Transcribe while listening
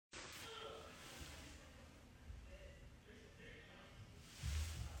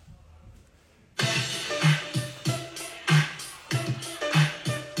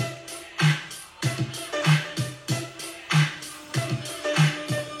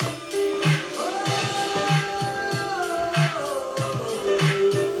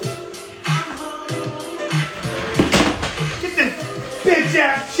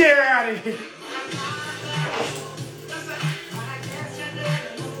my chair out of here.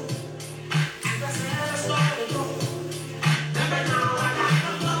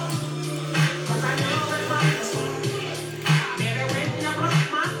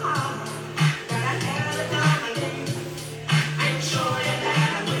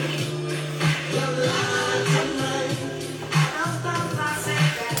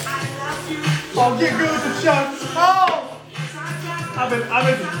 Oh, get good with the chunks. Oh! I've been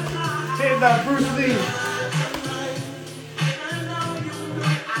hitting that Bruce Lee.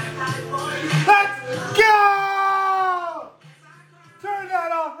 Let's go! Turn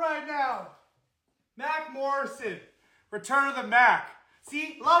that off right now. Mac Morrison, Return of the Mac.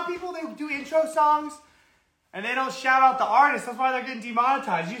 See, a lot of people, they do intro songs and they don't shout out the artist. That's why they're getting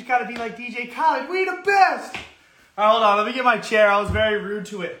demonetized. You just gotta be like DJ Khaled. We the best! All right, hold on. Let me get my chair. I was very rude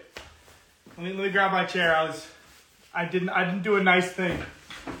to it. Let me grab my chair. I didn't do a nice thing.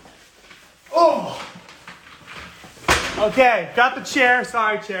 Oh! Okay, got the chair.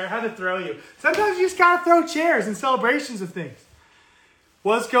 Sorry, chair. Had to throw you. Sometimes you just gotta throw chairs in celebrations of things.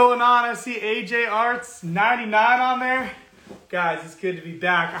 What's going on? I see AJ Arts 99 on there. Guys, it's good to be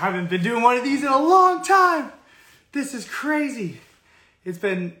back. I haven't been doing one of these in a long time. This is crazy. It's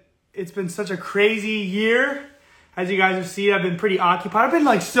been such a crazy year. As you guys have seen, I've been pretty occupied. I've been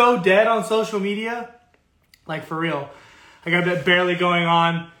like so dead on social media. Like for real. Like I've been barely going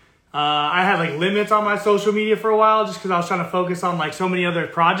on. I had like limits on my social media for a while just because I was trying to focus on like so many other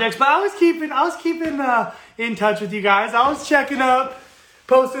projects. But I was keeping in touch with you guys. I was checking up,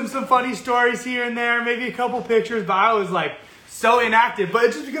 posting some funny stories here and there, maybe a couple pictures. But I was like so inactive. But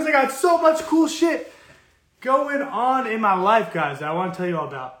it's just because I got so much cool shit going on in my life, guys, that I want to tell you all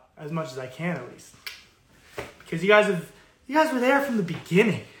about as much as I can at least. Because you guys were there from the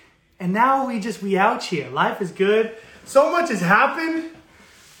beginning. And now we out here. Life is good. So much has happened.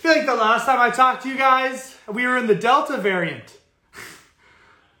 I feel like the last time I talked to you guys, we were in the Delta variant.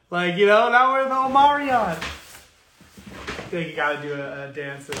 Like, you know, now we're in the Omicron. I feel like you gotta do a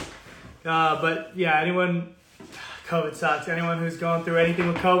dance. But yeah, COVID sucks. Anyone who's going through anything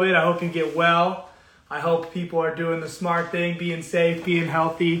with COVID, I hope you get well. I hope people are doing the smart thing, being safe, being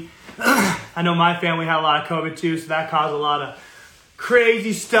healthy. I know my family had a lot of COVID too, so that caused a lot of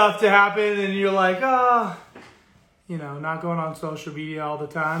crazy stuff to happen. And you're like, you know, not going on social media all the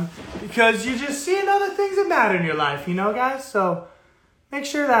time because you're just seeing other things that matter in your life, you know, guys? So make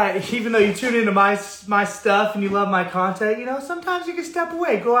sure that even though you tune into my stuff and you love my content, you know, sometimes you can step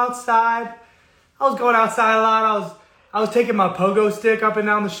away, go outside. I was going outside a lot. I was taking my pogo stick up and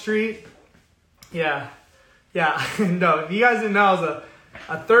down the street. Yeah. No, you guys didn't know I was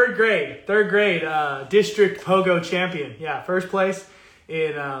a third grade district pogo champion. Yeah, first place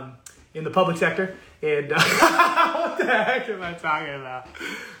in the public sector. And what the heck am I talking about?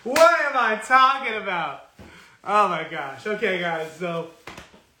 What am I talking about? Oh my gosh. Okay, guys. So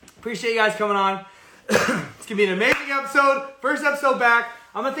appreciate you guys coming on. It's gonna be an amazing episode. First episode back.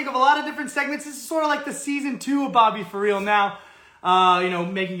 I'm gonna think of a lot of different segments. This is sort of like the season 2 of Bobby For Real now. You know,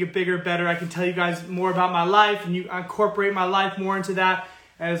 making it bigger, better. I can tell you guys more about my life and you incorporate my life more into that,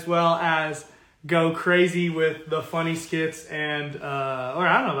 as well as go crazy with the funny skits and, or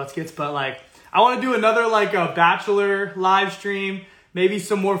I don't know about skits, but like, I want to do another like a Bachelor live stream, maybe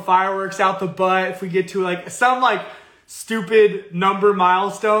some more fireworks out the butt if we get to like some like stupid number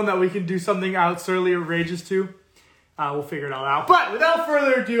milestone that we can do something absurdly outrageous to. We'll figure it all out. But without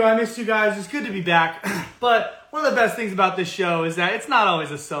further ado, I missed you guys. It's good to be back. But one of the best things about this show is that it's not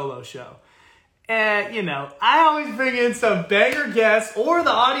always a solo show. And, you know, I always bring in some banger guests or the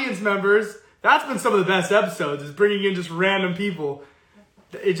audience members. That's been some of the best episodes, is bringing in just random people.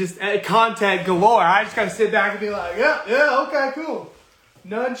 It just, content galore. I just gotta sit back and be like, yeah, okay, cool.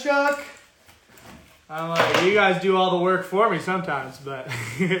 Nunchuck. I'm like, you guys do all the work for me sometimes, but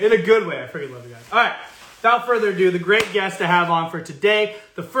in a good way. I freaking love you guys. All right. Without further ado, the great guest to have on for today,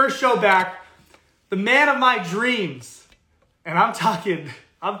 the first show back, the man of my dreams. And I'm talking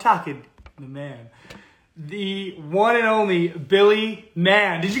the man. The one and only Billy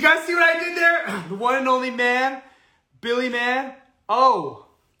Mann. Did you guys see what I did there? The one and only man, Billy Mann. Oh,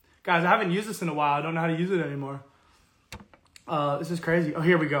 guys, I haven't used this in a while. I don't know how to use it anymore. This is crazy. Oh,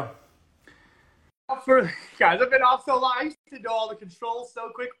 here we go. Guys, I've been off so long. I used to know all the controls so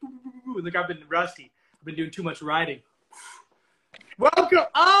quick. Like I've been rusty. I've been doing too much riding. Welcome.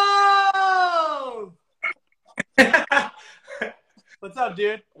 Oh! What's up,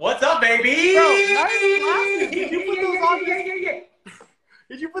 dude? What's up, baby? Bro, nice glasses. Did you put those on?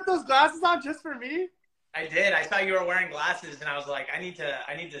 Did you put those glasses on just for me? I did. I saw you were wearing glasses, and I was like, I need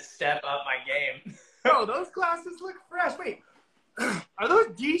to step up my game. Bro, those glasses look fresh. Wait, Are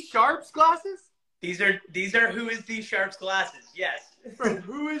those D Sharp's glasses? These are Who is D Sharp's glasses. Yes. Bro,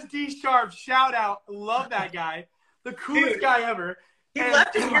 Who is D Sharp? Shout out. Love that guy. The coolest guy ever. He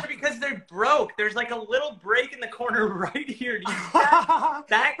left it here because they're broke. There's like a little break in the corner right here. Do you see that?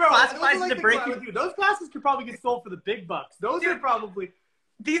 That Bro, classifies as a break. Those glasses could probably get sold for the big bucks. Those are probably...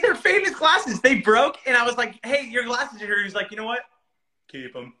 These are famous glasses. They broke, and I was like, hey, your glasses are here. He's like, you know what?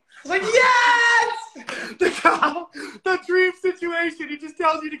 Keep them. I was like, yes! The dream situation. He just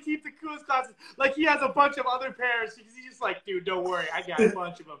tells you to keep the coolest glasses. Like he has a bunch of other pairs. He's just like, dude, don't worry. I got a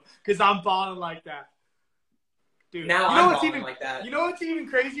bunch of them because I'm balling like that. Dude, now I'm balling like that. You know what's even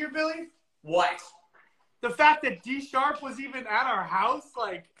crazier, Billy? What? The fact that D Sharp was even at our house,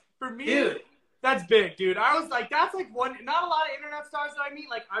 like, for me, dude, that's big, dude. I was like, that's like one, not a lot of internet stars that I meet.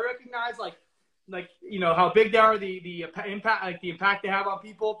 Like, I recognize, like, you know, how big they are, the impact, like, the impact they have on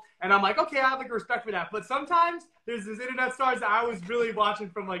people. And I'm like, okay, I have, like, respect for that. But sometimes there's these internet stars that I was really watching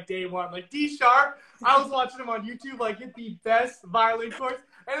from, like, day one. Like, D Sharp, I was watching him on YouTube, like, hit the best violin chords.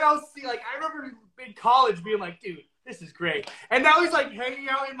 And I was, like, I remember in college being like, dude, this is great. And now he's, like, hanging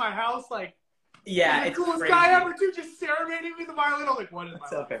out in my house, like, yeah, the coolest guy ever, too, just serenading me with the violin. I'm like,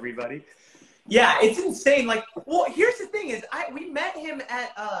 what's up, everybody? Yeah, it's insane. Like, well, here's the thing is, we met him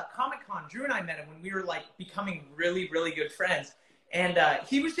at Comic-Con. Drew and I met him when we were, like, becoming really, really good friends. And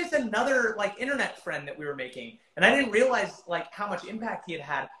he was just another, like, internet friend that we were making. And I didn't realize, like, how much impact he had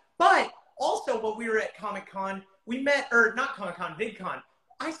had. But also, while we were at Comic-Con, we met, or not Comic-Con, VidCon.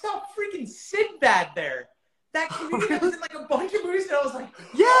 I saw freaking Sinbad there. That comedian was in, like, a bunch of movies, and I was like,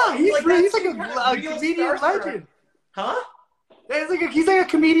 yeah, he's like a comedian legend. Huh? He's like a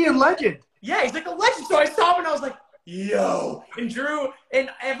comedian legend. Yeah, he's like a legend. So I saw him and I was like, yo. And Drew and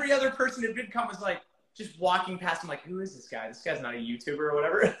every other person at VidCon was like, just walking past him like, who is this guy? This guy's not a YouTuber or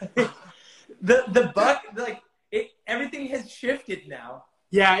whatever. Everything has shifted now.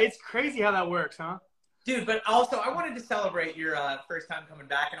 Yeah, it's crazy how that works, huh? Dude, but also I wanted to celebrate your first time coming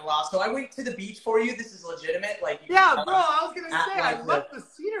back in a while. So I went to the beach for you. This is legitimate. Like, yeah, bro, I was going to say, I love the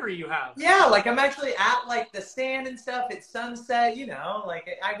scenery you have. Yeah, like I'm actually at like the sand and stuff. It's sunset, you know, like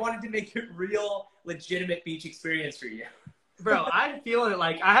I wanted to make it real legitimate beach experience for you. Bro, I'm feeling it.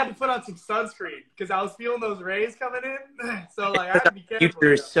 Like I had to put on some sunscreen because I was feeling those rays coming in. So like I had to be careful.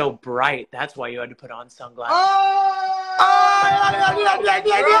 You're so bright. That's why you had to put on sunglasses.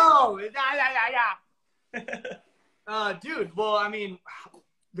 Dude, well, I mean,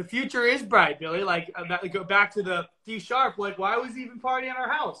 the future is bright, Billy. Like, go back to the D Sharp. Like, why was he even partying at our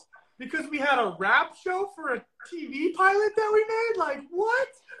house? Because we had a rap show for a TV pilot that we made? Like, what?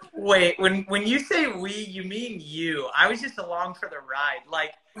 Wait, when you say we, you mean you. I was just along for the ride.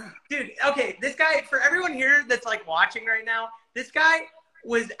 Like, dude, okay, this guy, for everyone here that's, like, watching right now, this guy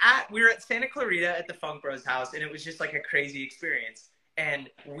we were at Santa Clarita at the Funk Bros house, and it was just, like, a crazy experience. And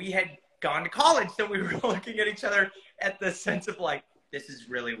we had gone to college, so we were looking at each other at the sense of, like, this is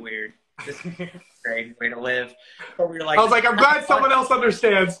really weird. This is a great way to live. But we were like, I was like, I'm glad someone else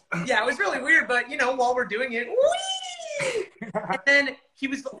understands. Yeah, it was really weird, but, you know, while we're doing it, whee! And then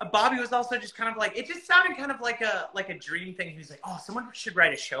Bobby was also just kind of like, it just sounded kind of like a dream thing. He was like, oh, someone should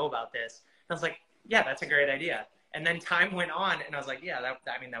write a show about this. And I was like, yeah, that's a great idea. And then time went on, and I was like, yeah, that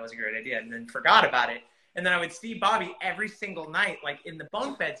was a great idea. And then forgot about it. And then I would see Bobby every single night, like in the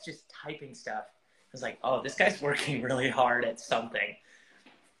bunk beds, just typing stuff. I was like, oh, this guy's working really hard at something.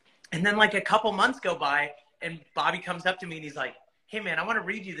 And then like a couple months go by, and Bobby comes up to me and he's like, hey man, I want to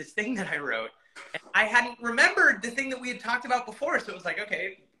read you this thing that I wrote. And I hadn't remembered the thing that we had talked about before. So it was like,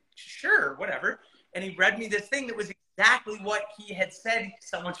 okay, sure, whatever. And he read me this thing that was exactly what he had said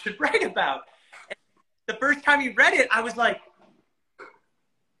someone should write about. And the first time he read it, I was like,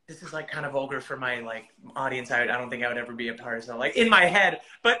 this is like kind of vulgar for my like audience. I don't think I would ever be a part of something like in my head,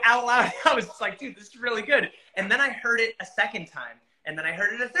 but out loud, I was just like, dude, this is really good. And then I heard it a second time, and then I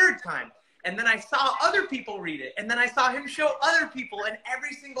heard it a third time. And then I saw other people read it, and then I saw him show other people. And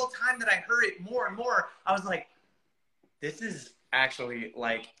every single time that I heard it more and more, I was like, this is actually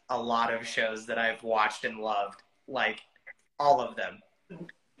like a lot of shows that I've watched and loved, like all of them.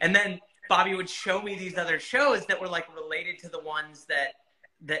 And then Bobby would show me these other shows that were like related to the ones that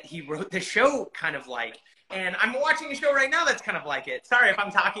he wrote the show kind of like. And I'm watching a show right now that's kind of like it. Sorry if I'm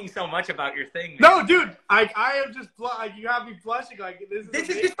talking so much about your thing, man. No, dude, I am just like, you have me blushing. Like this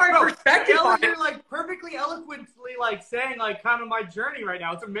is just my perspective. You're like perfectly eloquently like saying like kind of my journey right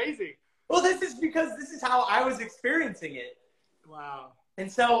now. It's amazing. Well, this is because this is how I was experiencing it. Wow.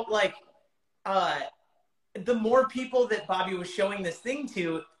 And so like, the more people that Bobby was showing this thing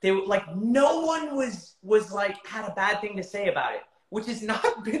to, they like no one was like had a bad thing to say about it, which has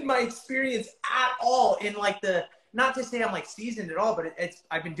not been my experience at all in like the not to say I'm like seasoned at all, but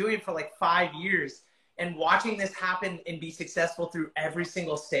I've been doing it for like 5 years, and watching this happen and be successful through every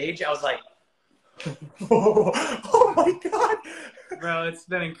single stage, I was like, oh my God. Bro, it's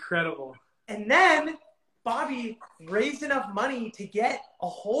been incredible. And then Bobby raised enough money to get a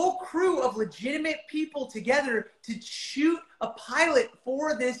whole crew of legitimate people together to shoot a pilot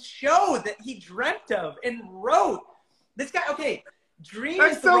for this show that he dreamt of and wrote. This guy, okay, dream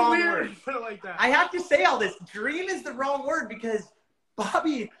That's is the so wrong weird. word. Put it like that. I have to say all this. Dream is the wrong word because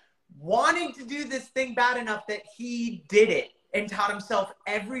Bobby wanted to do this thing bad enough that he did it and taught himself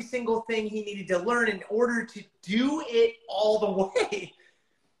every single thing he needed to learn in order to do it all the way.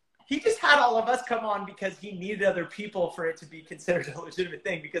 He just had all of us come on because he needed other people for it to be considered a legitimate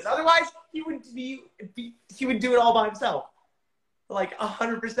thing. Because otherwise, he would do it all by himself, like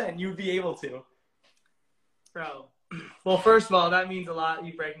 100%. You would be able to, bro. Well, first of all, that means a lot,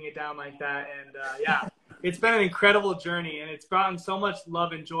 you breaking it down like that, and yeah, it's been an incredible journey, and it's brought so much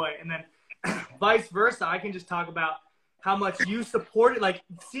love and joy. And then, vice versa, I can just talk about how much you supported, like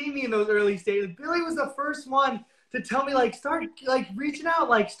seeing me in those early stages. Billy was the first one to tell me, like, start, like, reaching out,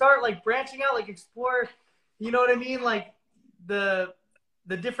 like, start, like, branching out, like, explore, you know what I mean? Like, the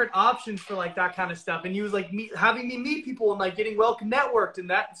different options for, like, that kind of stuff. And he was, like, having me meet people and, like, getting well networked, and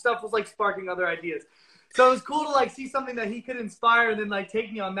that stuff was, like, sparking other ideas. So it was cool to, like, see something that he could inspire and then, like,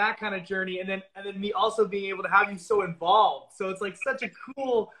 take me on that kind of journey. And then me also being able to have you so involved. So it's, like, such a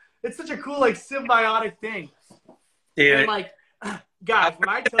cool, like, symbiotic thing. dude. And, like, guys, when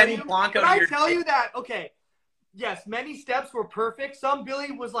I tell you that, okay, yes, many steps were perfect. Some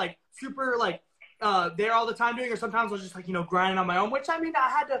Billy was, like, super, like, there all the time doing, or sometimes I was just, like, you know, grinding on my own, which, I mean, I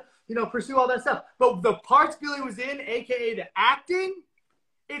had to, you know, pursue all that stuff. But the parts Billy was in, a.k.a. the acting,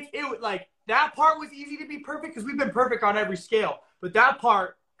 it like, that part was easy to be perfect because we've been perfect on every scale. But that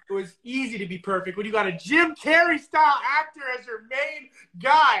part was easy to be perfect when you got a Jim Carrey-style actor as your main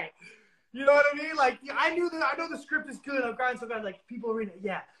guy. You know what I mean? Like, I know the script is good. I'm grinding so bad, like, people read it,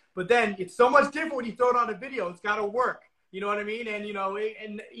 yeah. But then it's so much different when you throw it on a video. It's got to work. You know what I mean? And, you know,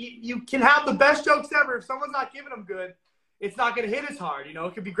 and you can have the best jokes ever. If someone's not giving them good, it's not going to hit as hard. You know,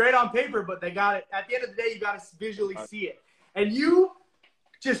 it could be great on paper, but they got it. At the end of the day, you got to visually see it. And you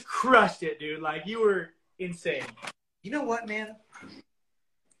just crushed it, dude. Like, you were insane. You know what, man?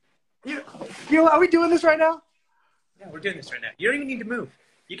 You know, are we doing this right now? Yeah, we're doing this right now. You don't even need to move.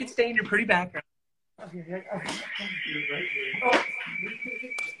 You can stay in your pretty background. Okay. I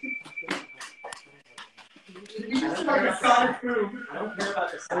don't care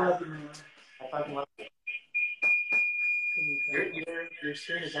about the sound. I fucking love it. Your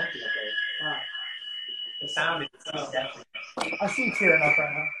screen is empty up there. Wow. The sound is definitely. I see tearing up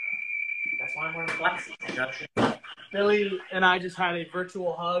right now. That's why I'm wearing glasses. Billy and I just had a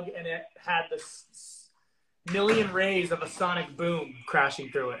virtual hug, and it had the million rays of a sonic boom crashing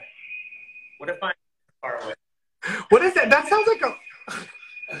through it. What if I'm far away? What is that? That sounds like a.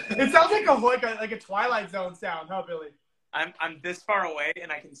 It sounds like a Twilight Zone sound, huh, Billy? I'm this far away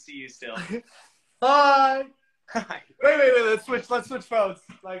and I can see you still. Hi. Hi. Wait. Let's switch phones,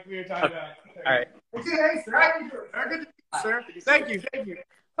 like we were talking about. All right. Okay, hey, sir. How are you doing? Good to meet you, sir. Thank you.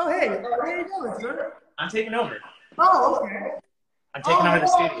 Oh, hey. How are you doing, sir? I'm taking over. Oh, okay. I'm taking over the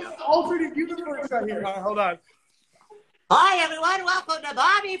studio. Alternate universe out here. All right, hold on. Hi, everyone. Welcome to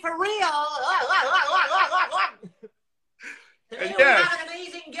Bobby for Real. Today we Yes. have an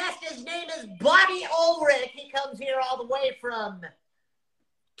amazing guest. His name is Bobby Ulrich. He comes here all the way from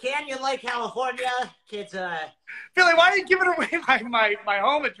Canyon Lake, California. Kids, Billy, why are you giving away my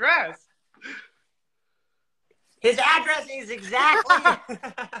home address? his address is exactly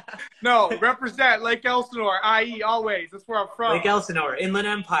No, represent Lake Elsinore, i.e. always. That's where I'm from. Lake Elsinore, Inland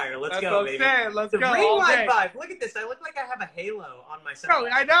Empire. Let's That's go, what I'm baby. saying. Let's The go ring all light day. vibe. Look at this. I look like I have a halo on my Bro,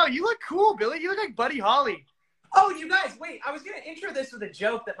 side. I know. You look cool, Billy. You look like Buddy Holly. Oh, you guys, wait. I was going to intro this with a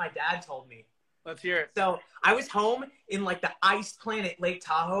joke that my dad told me. Let's hear it. So I was home in like the ice planet Lake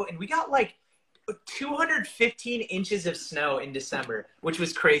Tahoe, and we got like 215 inches of snow in December, which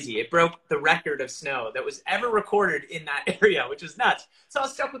was crazy. It broke the record of snow that was ever recorded in that area, which was nuts. So I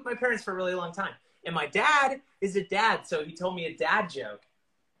was stuck with my parents for a really long time. And my dad is a dad, so he told me a dad joke.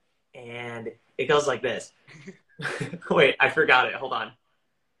 And it goes like this. Wait, I forgot it. Hold on.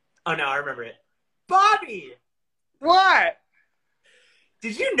 Oh, no, I remember it. Bobby! What?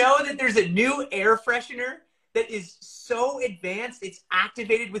 Did you know that there's a new air freshener that is so advanced it's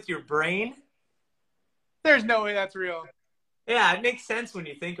activated with your brain? There's no way that's real. Yeah, it makes sense when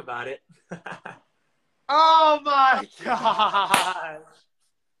you think about it. Oh, my gosh.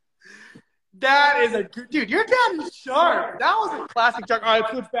 That is a – dude, your dad is sharp. That was a classic joke. All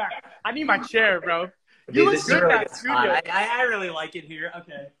right, switch back. I need my chair, bro. You look this is good a in really that good spot. studio. I really like it here.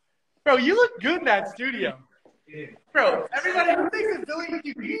 Okay. Bro, you look good in that studio. Bro, everybody who thinks that Billy,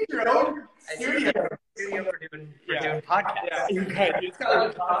 you need your own studio. Studio for doing podcasts. Yeah, you're good. It's got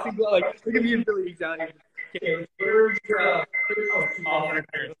like a toxic glow. Like, look at me and Billy out here. Okay, we're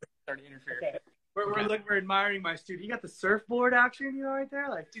Starting to interfere. okay. We're admiring my studio. You got the surfboard action, you know, right there.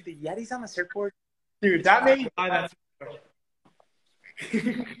 Like, Dude, the Yeti's on the surfboard. dude, that made me buy that.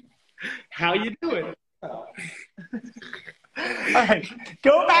 How you doing? All right,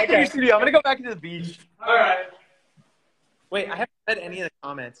 Go back to your studio. I'm gonna go back into the beach. All right. Wait, I haven't read any of the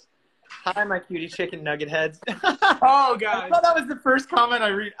comments. Hi, my cutie chicken nugget heads. Oh, I guys. thought that was the first comment I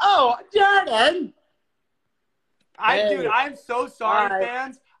read. Oh, Jordan. Hey. Dude, I'm so sorry, Hi.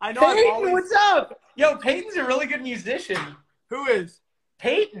 fans. I know I've Peyton, always... what's up? Yo, Peyton's a really good musician. Who is?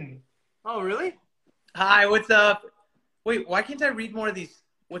 Peyton. Oh, really? Hi, what's up? Wait, why can't I read more of these?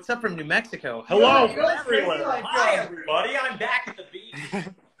 What's up from New Mexico? Hello You know what's crazy? everyone. Like, Hi, everybody. I'm back at the beach.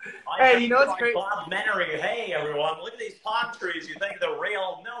 Hey, you know what's great? Complimentary. Hey, everyone. Look at these palm trees. You think they're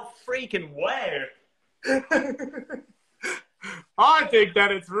real? No freaking way. I think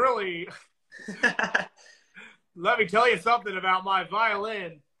that it's really... Let me tell you something about my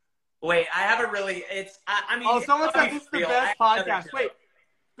violin. Wait, I haven't really. I mean. Oh, someone let said me this is the feel- best I have another podcast. joke. Wait,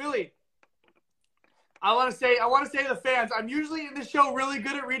 Billy. I want to say to the fans, I'm usually in the show really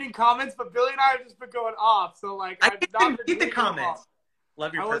good at reading comments, but Billy and I have just been going off. So like, I I've didn't not been read the reading them comments. off.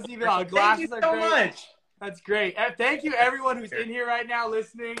 Love your I wasn't purple even on. Thank Glasses you are so great. much. That's great. And thank you everyone who's in here right now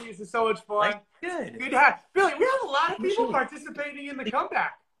listening. This is so much fun. Good. Good to have Billy. We have a lot of people participating in the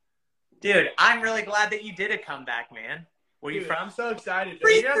comeback. Dude, I'm really glad that you did a comeback, man. Where you Dude, from? I'm so excited.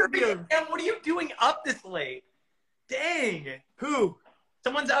 You have to be 3:30 a.m. What are you doing up this late? Dang. Who?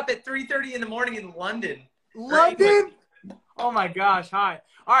 Someone's up at 3:30 in the morning in London. London? Oh my gosh! Hi.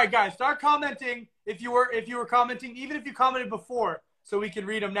 All right, guys, start commenting if you were commenting, even if you commented before, so we can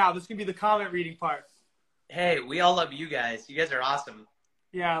read them now. This can be the comment reading part. Hey, we all love you guys. You guys are awesome.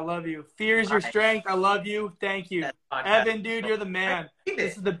 Yeah, I love you. Fear is your Hi. strength. I love you. Thank you, Best podcast. Evan, dude. You're the man.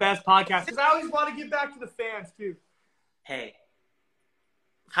 This is the best podcast. Because I always want to give back to the fans too. Hey.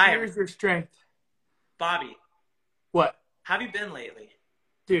 Hi, Fear is your strength. Bobby. What, How have you been lately?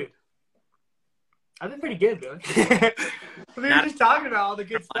 dude? I've been pretty good, Billy. We were just talking about all the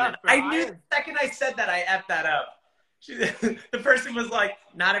good stuff. Bro. I knew the second I said that, I effed that up. The person was like,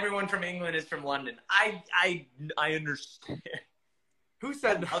 not everyone from England is from London. I understand. Who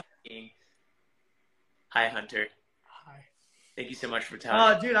said that? Hi, Hunter. Hi. Thank you so much for telling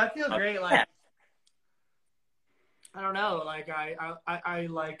me. Oh, dude, I feel great. Like, Yeah. I don't know. Like, I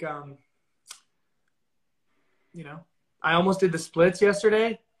like, you know, I almost did the splits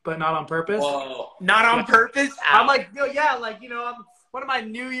yesterday, but not on purpose. Whoa. Not on purpose? I'm like, yeah, like, you know, one of my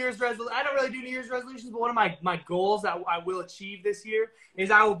New Year's resolutions, I don't really do New Year's resolutions, but one of my goals that I will achieve this year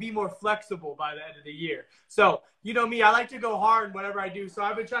is I will be more flexible by the end of the year. So, you know me, I like to go hard whatever I do. So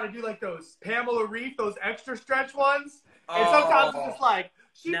I've been trying to do like those Pamela Reif, those extra stretch ones. And sometimes it's just like,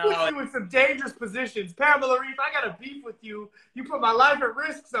 she puts you in some dangerous positions. Pamela Reif, I got a beef with you. You put my life at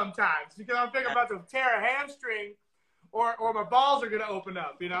risk sometimes because I'm thinking about to tear a hamstring or my balls are going to open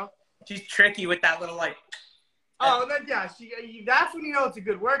up, you know? She's tricky with that little, like... Oh, then yeah, that's when you know it's a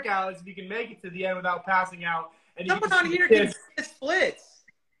good workout, is if you can make it to the end without passing out. And you Someone on here can do the splits.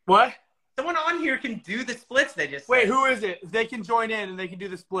 What? Someone on here can do the splits they just Wait, said. who is it? They can join in and they can do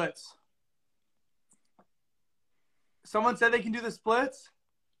the splits. Someone said they can do the splits?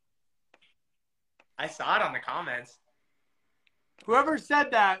 I saw it on the comments. Whoever said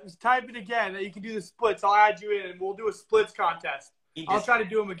that, just type it again, that you can do the splits. I'll add you in and we'll do a splits contest. I'll try to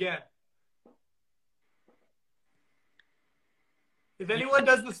do them again. If anyone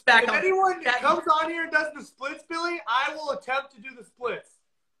does the splits, if anyone comes on here and does the splits, Billy, I will attempt to do the splits.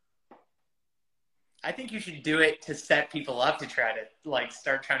 I think you should do it to set people up to try to, like,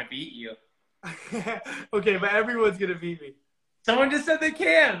 start trying to beat you. Okay, but everyone's going to beat me. Someone just said they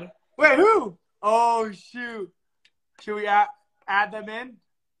can. Wait, who? Oh, shoot. Should we add them in?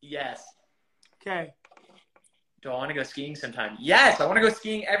 Yes. Okay. Do I want to go skiing sometime? Yes, I want to go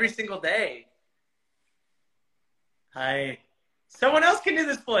skiing every single day. Hi. Someone else can do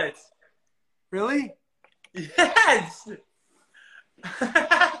the splits. Really? Yes.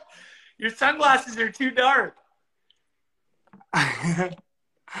 Your sunglasses are too dark. I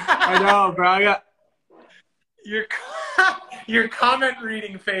know, bro. Your comment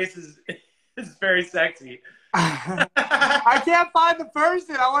reading face is very sexy. I can't find the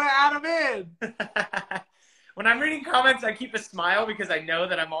person. I want to add them in. When I'm reading comments, I keep a smile because I know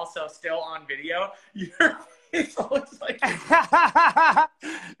that I'm also still on video. Your face looks like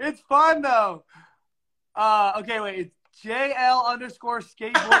It's fun, though. Okay, wait. It's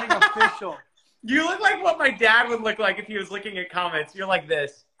JL_skateboarding official. You look like what my dad would look like if he was looking at comments. You're like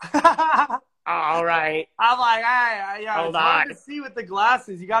this. All right. I'm like, yeah, Hold it's hard on. to see with the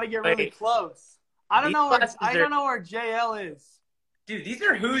glasses. You got to get really Wait. close. I don't These know glasses I are- don't know where JL is. Dude, these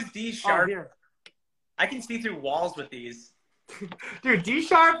are Who's D Oh, Sharp. here. I can see through walls with these. Dude, D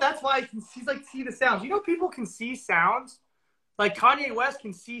Sharp, that's why he's like see the sounds. You know people can see sounds? Like Kanye West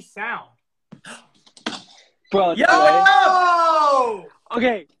can see sound. Bro, Yo! Oh!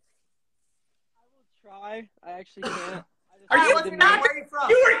 okay. I will try. I actually can't. Are you What's didn't- not- where are you from?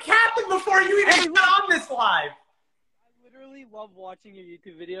 You were capping before you even Hey, got on this live. I literally love watching your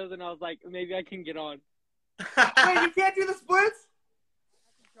YouTube videos, and I was like, maybe I can get on. Wait, you can't do the splits?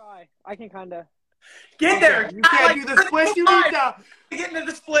 I can try. I can kinda. Get there. You can't do the splits. You need to Get into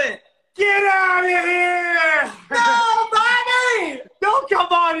the split. get out of here. No, Bobby! Don't come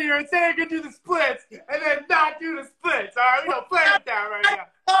on here and say I can do the splits and then not do the splits. All right, we don't play with that right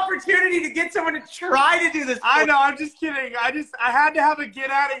now. Opportunity to get someone to try to do this. I know. I'm just kidding. I had to have a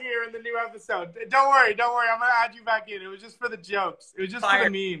get out of here in the new episode. Don't worry. Don't worry. I'm gonna add you back in. It was just for the jokes. It was just for the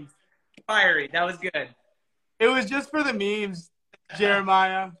memes. Fiery. That was good. It was just for the memes,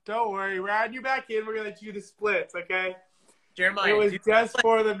 Jeremiah. Don't worry. We're adding you back in. We're gonna let you do the splits. Okay. Jeremiah, It was do, just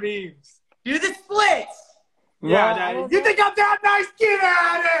for the memes. do the splits. Yeah, Well, I Daddy. don't You know. think I'm that nice? Get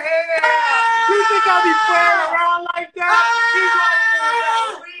out of here! You think I'll be playing around like that?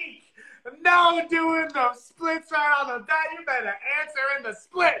 You week. No, doing the splits right on the bat. You better answer in the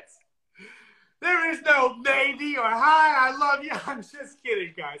splits. There is no maybe or hi. I love you. I'm just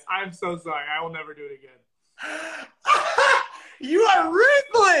kidding, guys. I'm so sorry. I will never do it again. You are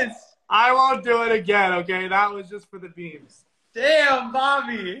ruthless. I won't do it again. Okay, that was just for the beams. Damn,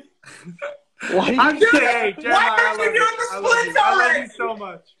 Bobby. Why I'm did you kidding. Hey, Jeremiah, Why I aren't you love doing you. the I love splits you. I love already? you so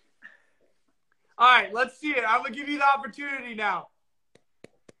much. All right, let's see it. I'm gonna give you the opportunity now.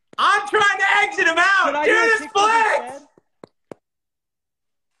 I'm trying to exit him out. Should I Do do a the kickflip splits. instead?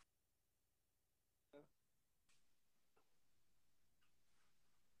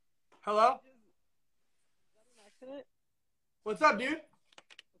 Hello? Is that an accident? What's up, dude?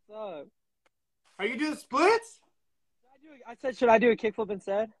 What's up? Are you doing splits? I said, should I do a kickflip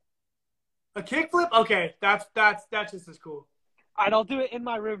instead? A kickflip? Okay, that's just as cool. All right, I'll do it in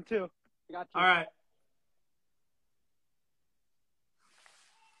my room too. I got you. All right.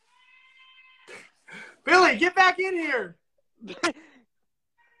 Billy, get back in here.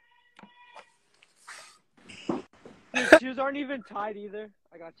 Your shoes aren't even tied either.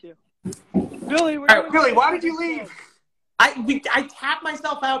 I got you. Billy, we're All right, doing Billy, the why did you kickflip leave? instead. I tapped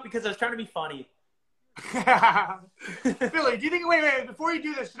myself out because I was trying to be funny. Billy, do you think? Wait, before you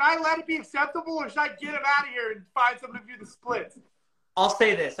do this, should I let it be acceptable, or should I get him out of here and find someone to do the splits? I'll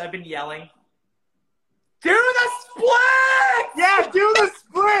say this. I've been yelling. Do the splits! Yeah, do the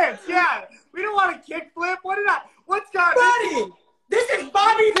splits. Yeah, we don't want a kickflip. What's got? Buddy, this is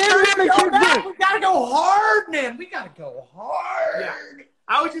Bobby's turn to Damn, go kick back. flip. We gotta go hard, man. We gotta go hard. Yeah.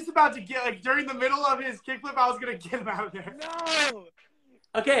 I was just about to get during the middle of his kickflip. I was gonna get him out of there. No.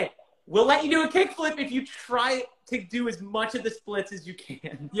 Okay, we'll let you do a kickflip if you try to do as much of the splits as you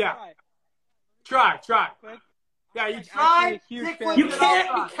can. Yeah, All right, try. quick. Yeah, you Like, try. actually a huge Kickflip, fan. You and I'll can't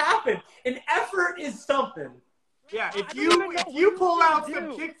try. be capping. An effort is something. Yeah, I if don't you even know what pull you're out gonna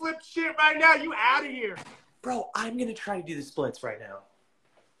some do. kickflip shit right now, you out of here. Bro, I'm gonna try to do the splits right now.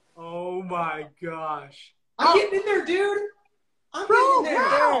 Oh my gosh. I'm getting in there, dude. I'm Bro, getting in there.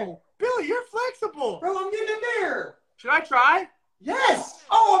 how? Billy, you're flexible. Bro, I'm getting in there. Should I try? Yes.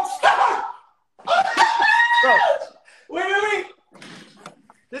 Oh, I'm stuck. Bro, Wait.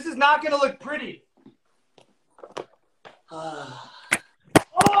 this is not gonna look pretty. Oh,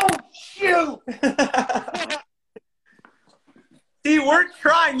 shoot. See, we're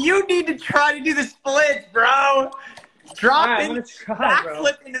trying. You need to try to do the splits, bro. Drop Alright, I'm in, gonna try, bro.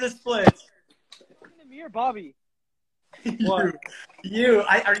 backflip into the splits. Looking at me or Bobby? What? Are you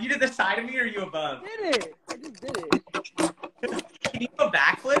to the side of me or are you above? Did it? I just did it. Can you do a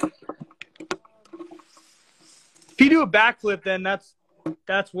backflip? If you do a backflip, then that's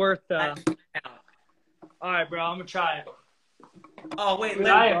worth. Yeah. All right, bro, I'm gonna try it. Oh, wait. Dude,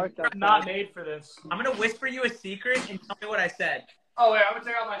 Let I me, am Dark not outside. made for this. I'm going to whisper you a secret and tell me what I said. Oh wait, I'm gonna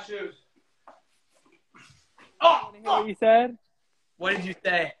take out my shoes. You wanna hear what you said? What did you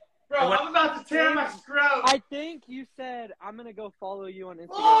say? Bro, What- I'm about to tear my scrot. I think you said I'm gonna go follow you on Instagram.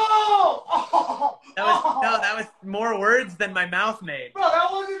 Oh! That was more words than my mouth made. Bro, that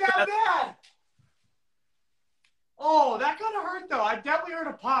wasn't that bad. Oh, that kind of hurt though. I definitely heard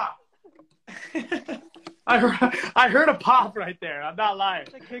a pop. I heard a pop right there. I'm not lying.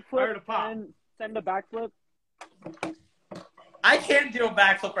 It's a I heard kickflip a pop. and send a backflip? I can't do a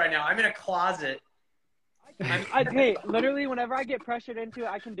backflip right now. I'm in a closet. Hey, literally, whenever I get pressured into it,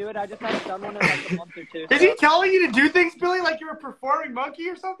 I can do it. I just haven't done one in like a month or two. Is he telling you to do things, Billy, like you're a performing monkey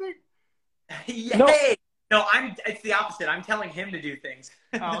or something? Yay! No, it's the opposite. I'm telling him to do things.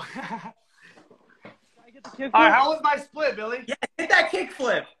 Oh. I get the kickflip? All right, how was my split, Billy? Yeah, hit that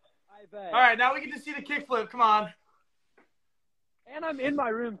kickflip. I bet. All right, now we get to see the kickflip. Come on. And I'm in my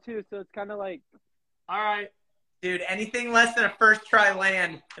room too, so it's kind of like. All right. Dude, anything less than a first try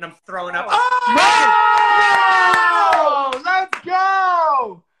land, and I'm throwing up. Oh! Let's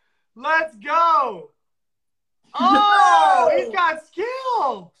go! Let's go! Oh, No! he's got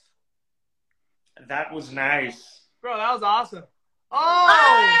skills! That was nice. Bro, that was awesome.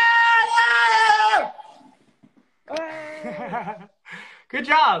 Oh! Good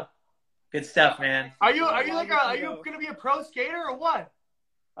job. Good stuff, man. Are you gonna be a pro skater or what?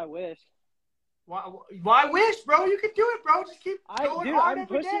 I wish. Why wish, bro? You can do it, bro. Just keep going hard I'm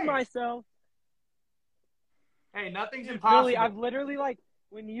every pushing day. myself. Hey, nothing's impossible. Really, I've literally like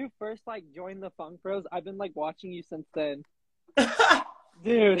when you first like joined the Funk Bros, I've been like watching you since then.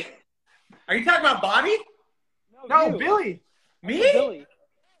 Dude. Are you talking about Bobby? No, you. Billy. Me? Billy.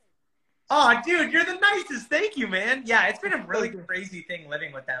 Oh, dude, you're the nicest. Thank you, man. Yeah, it's been a really crazy thing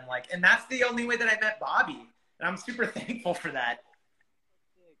living with them. Like, and that's the only way that I met Bobby. And I'm super thankful for that.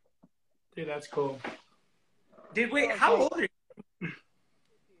 Dude, that's cool. Dude, wait, how old are you?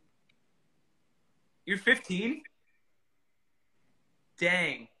 You're 15?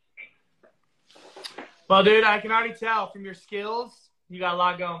 Dang. Well, dude, I can already tell from your skills, you got a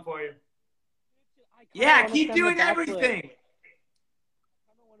lot going for you. Yeah, keep doing everything.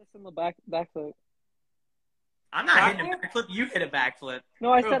 I don't want to send the backflip. I'm not hitting a backflip. You hit a backflip.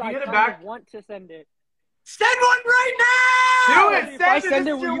 No, I Bro, said if you I hit a kind of want to send it. Send one right now! Do it! If I Send it! send This is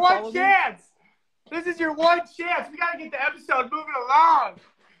it, will your you one follow me? chance! This is your one chance! We gotta get the episode moving along!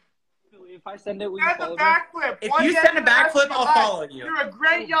 If I send it, will you Send follow the me? backflip! If One you day send a for the rest backflip, of your I'll life. follow you. You're a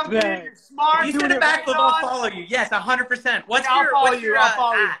great young Bet. kid, you're smart, If you send a you're backflip, on. I'll follow you. Yes, 100%. What's Yeah, I'll your, follow what's you, your I'll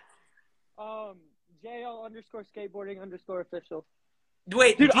follow you. at? JL_skateboarding_official.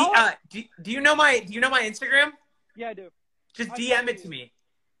 Wait, Dude, do you know my Instagram? Yeah, I do. Just I DM follow it to you. me.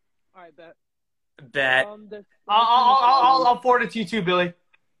 All right, bet. Bet. I'll forward it to you too, Billy.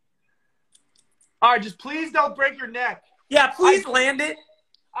 All right, just please don't break your neck. Yeah, please land it.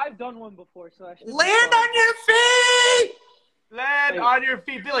 I've done one before, so I should be Land fine. on your feet! Land Wait. on your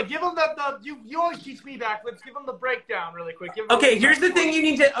feet. Billy, give him you always teach me backflips. Give him the breakdown really quick. Give him Okay, here's the thing you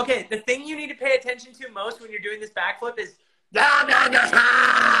need to, the thing you need to pay attention to most when you're doing this backflip is, I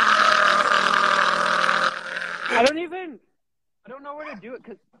don't know where to do it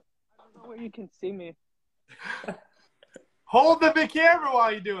because I don't know where you can see me. Hold the big camera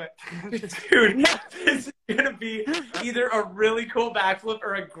while you do it. dude, this is going to be either a really cool backflip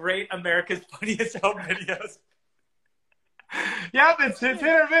or a great America's Funniest Home Videos. Yep, it's hit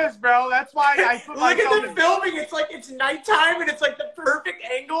or miss, bro. That's why I put Look at myself them in. filming. It's like it's nighttime and it's like the perfect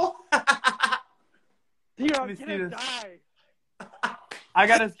angle. Dude, Let I'm me see gonna this. die. I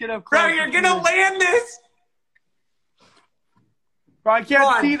gotta get up close. Bro, you're going to land this. Bro, I Come can't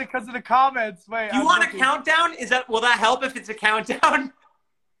on. see because of the comments. Wait, You I'm want a looking. countdown? Will that help if it's a countdown?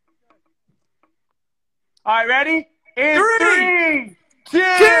 All right, ready? In 3, 3,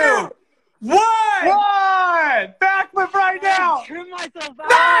 2, 1. 1. Backflip right now. Trim myself out.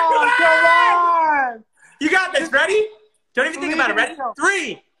 Oh, come on. You got this. Ready? Don't even think about it. Ready?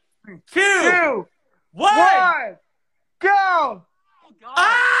 3, 2, 2, 1. 1. Go. Oh, God.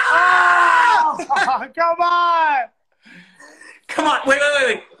 Ah! Oh, come on. Come on. Wait.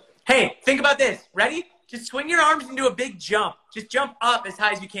 Hey, think about this. Ready? Just swing your arms and do a big jump. Just jump up as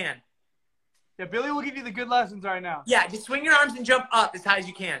high as you can. Yeah, Billy will give you the good lessons right now. Yeah, just swing your arms and jump up as high as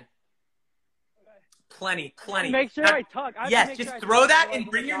you can. Plenty. Make sure Now- I tuck. I have to Yes, make just sure I throw tuck, that otherwise and I'm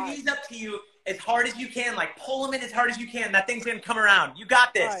bring your gonna die. knees up to you as hard as you can. Like, pull them in as hard as you can. That thing's going to come around. You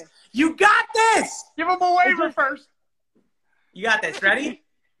got this. Right. You got this. Give him a waiver first. You got this. Ready?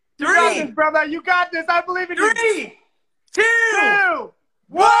 You got this, 3, brother. You got this. I believe in you. 3, 2, 2,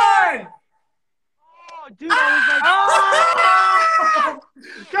 1. Oh, dude, I Oh!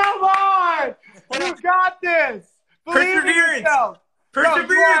 Come on! You got this! Believe in Perseverance. yourself.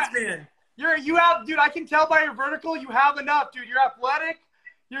 Perseverance, Bro, man. You have, dude, I can tell by your vertical, you have enough, dude. You're athletic.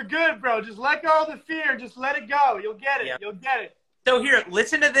 You're good, bro. Just let go of the fear. Just let it go. You'll get it. Yep. You'll get it. So here,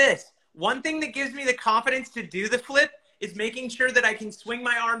 listen to this. One thing that gives me the confidence to do the flip is making sure that I can swing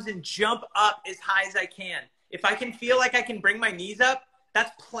my arms and jump up as high as I can. If I can feel like I can bring my knees up,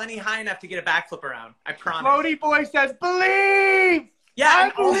 that's plenty high enough to get a backflip around. I promise. Floaty boy says, believe! Yeah, I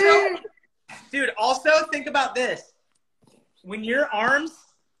and also, believe! Dude, also think about this. When you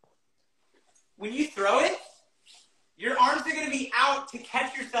throw it, your arms are going to be out to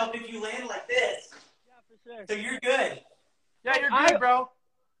catch yourself if you land like this. Yeah, for sure. So you're good. Yeah, you're good, bro.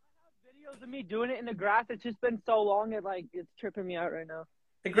 Videos of me doing it in the grass. It's just been so long. It's tripping me out right now.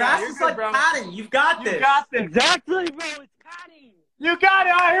 The grass is good, like bro. padding. You've got this. You got this. Exactly, bro. It's padding. You got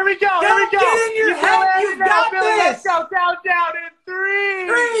it. All right, here we go. Here we Don't go. get in your head. You've got Billy, this. Let's go. Countdown in 3,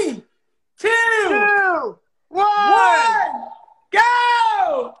 3, 2, 2, 1. 1,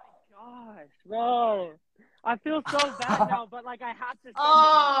 go! Gosh, bro. I feel so bad now, but like I have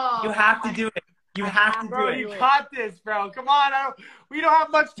to. You have to do it. You have to do Bro, it. you got this, bro. Come on. We don't have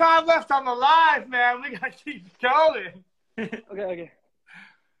much time left on the live, man. We got to keep going. Okay.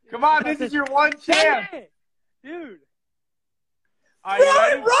 Come on. This is your one chance. Dude. Are you Run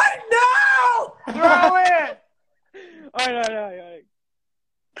ready? right now! Throw it. All right.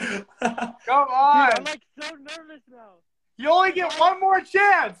 Come Dude, on. I'm like so nervous now. You only get one more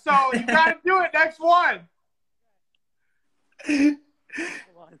chance, so you got to do it next one. Come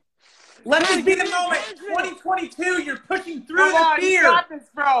on. Let this be the moment. 2022, you're pushing through Come the on. You fear. got this,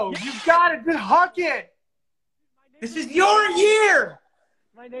 bro. You got it. Just huck it. This is your year.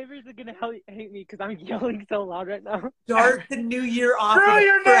 My neighbors are gonna hate me because I'm yelling so loud right now. Start the new year off Screw with a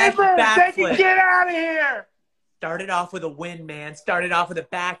your fresh neighbors. They can backflip. get out of here. Start it off with a win, man. Start it off with a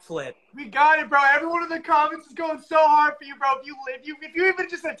backflip. We got it, bro. Everyone in the comments is going so hard for you, bro. If you even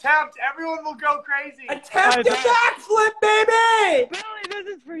just attempt, everyone will go crazy. Attempt a backflip, baby! Billy,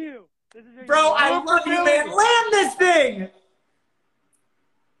 this is for you. This is for Bro, you. I love you, man. Land this thing!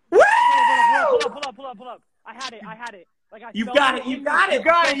 Woo! Pull up. I had it. Like You got it. You got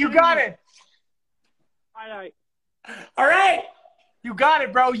it. All right. All right. You got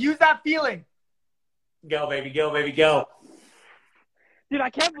it, bro. Use that feeling. Go, baby. Go. Dude, I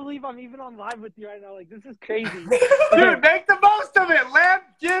can't believe I'm even on live with you right now. Like, this is crazy. Dude, make the most of it. Land,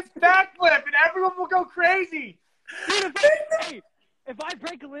 gets backflip, and everyone will go crazy. Dude, if I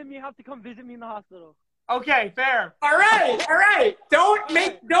break a limb, you have to come visit me in the hospital. Okay, fair. All right. Don't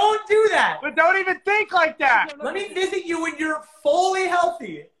do that. But don't even think like that. Let me visit you when you're fully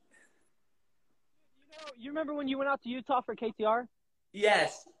healthy. You remember when you went out to Utah for KTR?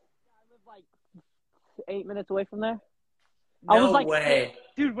 Yes. I live like 8 minutes away from there. No I was like, way.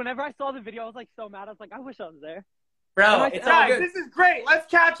 Dude, whenever I saw the video, I was like so mad. I was like, I wish I was there. Bro, it's all Guys, good. this is great. Let's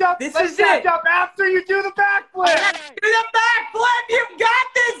catch up. This Let's is catch it. up after you do the backflip. Do the backflip. You got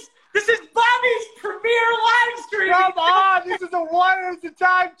this. This is Bobby's premiere live stream. Come on. This is a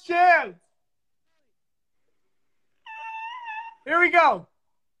one-at-a-time chance. Here we go.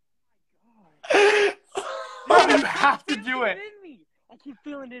 Bro, you have to do it. I keep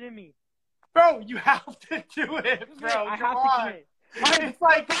feeling it in me. Bro, you have to do it, bro. I Come have on. to commit.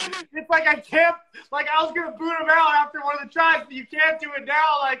 It's like I can't, like I was going to boot him out after one of the tries, but you can't do it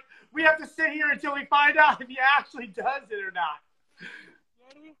now. Like, we have to sit here until we find out if he actually does it or not.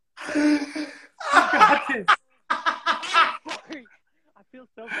 You got this. Sorry. I feel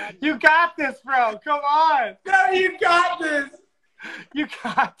so bad. You got this, bro. Come on. No, you got this. You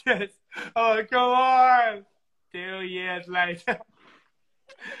got this. Oh, come on. 2 years later.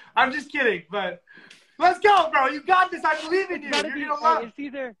 I'm just kidding, but let's go, bro. You got this. I believe in you. Gotta You're be- going to love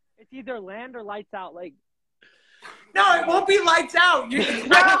it's either land or lights out. Like, No, it won't be lights out. You're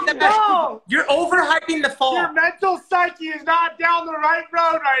No. You're overhyping the fall. Your mental psyche is not down the right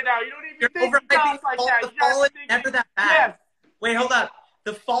road right now. You don't even You're think overhyping thoughts the like fall. that. The You gotta fall is think- never that bad. Yes. Wait, hold up.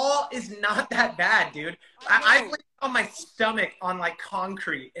 The fall is not that bad, dude. I've laid on my stomach on like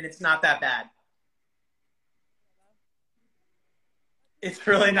concrete, and it's not that bad. It's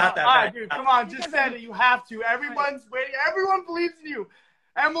really not that All bad. right, dude, come on. Just said it. You have to. Everyone's waiting. Everyone believes in you.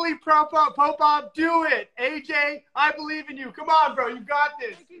 Emily Popov, do it. AJ, I believe in you. Come on, bro. You got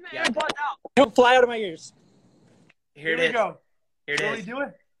this. Yeah. don't fly out of my ears. Here it we is. go. Here it Really is. do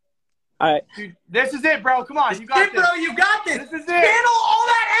it? All right. Dude, this is it, bro. Come on. You got Dude, this. bro, you got this. This is it. Channel all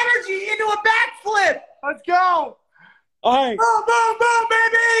that energy into a backflip. Let's go. All right. Boom, boom, boom,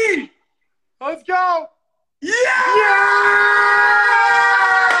 baby. Let's go. Yeah!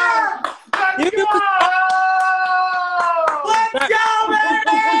 Let's go. Let's go,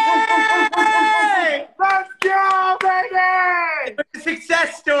 baby! Let's go, baby. It's a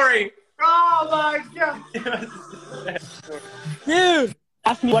success story. Oh, my God. Dude,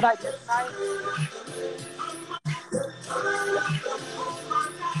 ask me what I did tonight.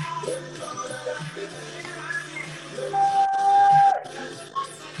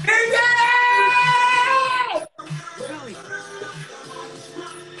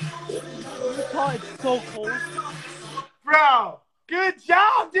 Utah, it's so cold. Bro, good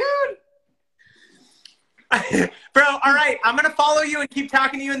job, dude. Bro, all right. I'm going to follow you and keep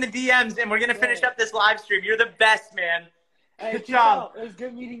talking to you in the DMs, and we're going to finish up this live stream. You're the best, man. Hey, Good peace job. out. It was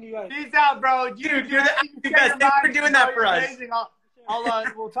good meeting you guys. Peace out, bro. Dude, you're the absolute best. Thanks for doing that for us. Amazing.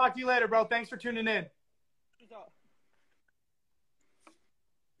 We'll talk to you later, bro. Thanks for tuning in. Peace out.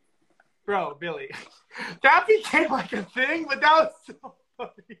 Bro, Billy. That became like a thing, but that was so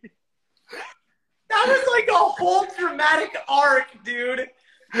funny. That was like a whole dramatic arc, dude.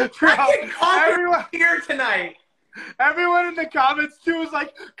 Bro, I can conquer everyone, here tonight. everyone in the comments, too, was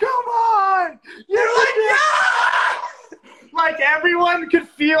like, come on. You're like, yeah! Like, everyone could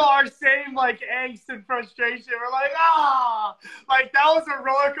feel our same, like, angst and frustration. We're like, ah. Like, that was a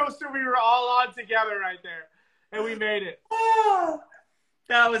roller coaster we were all on together right there. And we made it.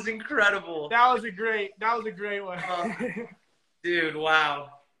 That was incredible. That was a great one. Dude, wow.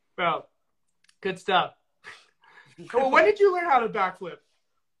 Bro, good stuff. Well, when did you learn how to backflip?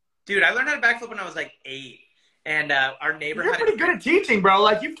 Dude, I learned how to backflip when I was like 8. And our neighbor You're had pretty good at teaching, bro.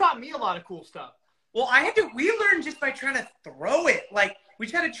 Like, you've taught me a lot of cool stuff. Well, we learned just by trying to throw it. Like, we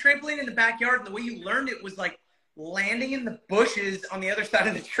just had a trampoline in the backyard, and the way you learned it was like landing in the bushes on the other side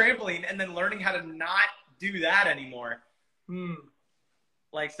of the trampoline and then learning how to not do that anymore.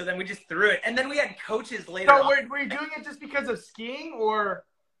 Like, so then we just threw it. And then we had coaches later So, on. were you doing it just because of skiing, or?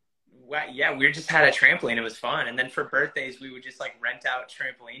 Well, yeah, we just had a trampoline. It was fun. And then for birthdays, we would just like rent out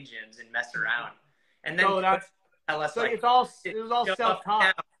trampoline gyms and mess around. And then So that's tell us so like it was all go up, self-taught.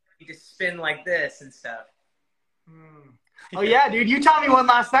 down, you just spin like this and stuff. Oh yeah, dude, you taught me one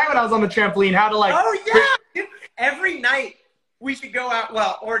last night when I was on the trampoline how to like. Oh yeah, dude. Every night we should go out.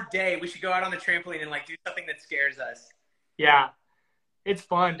 Well, or day we should go out on the trampoline and like do something that scares us. Yeah, it's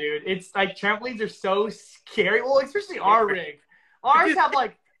fun, dude. It's like trampolines are so scary. Well, especially our rig. Ours have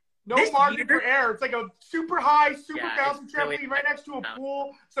like no This margin year- for error. It's like a super high, super Yeah, bouncy it's trampoline really- right next to a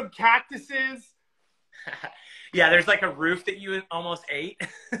pool, some cactuses. Yeah, there's like a roof that you almost ate.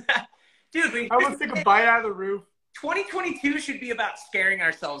 Dude, I almost took a bite out of the roof. 2022 should be about scaring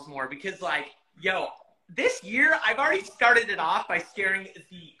ourselves more because, like, yo, this year I've already started it off by scaring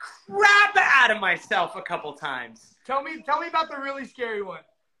the crap out of myself a couple times. Tell me about the really scary one.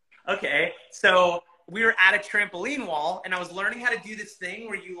 Okay, so we were at a trampoline wall, and I was learning how to do this thing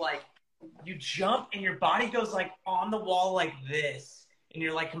where you jump and your body goes like on the wall like this, and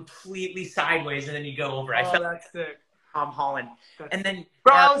you're like completely sideways, and then you go over. I felt like That's sick. Tom Holland, and then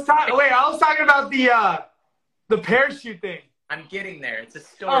Bro, I was talking about the parachute thing. I'm getting there. It's a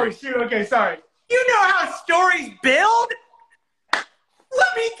Oh story. shoot, okay, sorry. You know how stories build?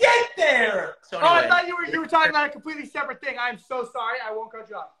 Let me get there. So Oh, I anyway, thought you were talking about a completely separate thing. I'm so sorry. I won't cut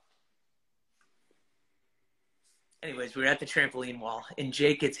you off. anyways, we were at the trampoline wall, and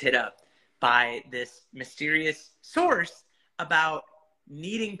Jake gets hit up by this mysterious source about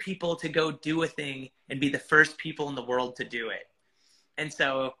needing people to go do a thing and be the first people in the world to do it. And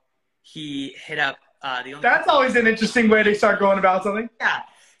so he hit up the only That's always an interesting way to start going about something. Yeah.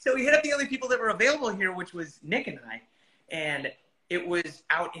 So we hit up the only people that were available here, which was Nick and I. And it was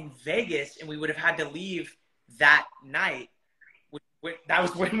out in Vegas, and we would have had to leave that night. That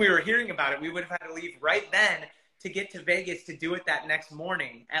was when we were hearing about it. We would have had to leave right then to get to Vegas to do it that next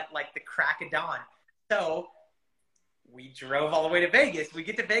morning at like the crack of dawn. So we drove all the way to Vegas. We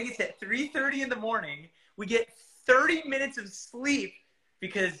get to Vegas at 3:30 in the morning. We get 30 minutes of sleep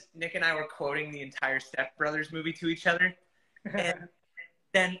because Nick and I were quoting the entire Step Brothers movie to each other. And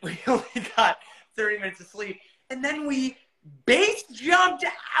then we only got 30 minutes of sleep. And then we base jumped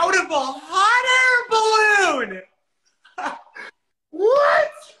out of a hot air balloon.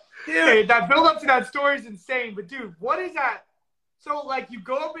 What? Dude. Hey, that build up to that story is insane. But dude, what is that? So like you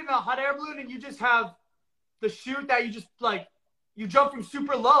go up in a hot air balloon and you just have the chute that you just like you jump from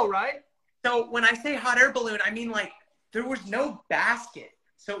super low, right? So when I say hot air balloon, I mean like there was no basket.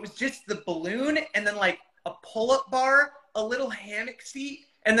 So it was just the balloon and then like a pull-up bar, a little hammock seat,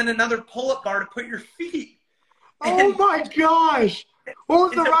 and then another pull-up bar to put your feet. Oh my gosh. What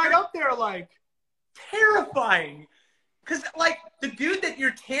was the It's a- ride up there like? Terrifying. Because, like, the dude that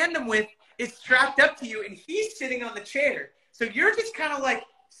you're tandem with is strapped up to you, and he's sitting on the chair. So you're just kind of, like,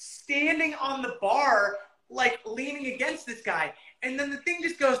 standing on the bar, like, leaning against this guy. And then the thing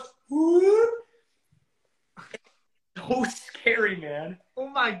just goes, whoop. It's so scary, man. Oh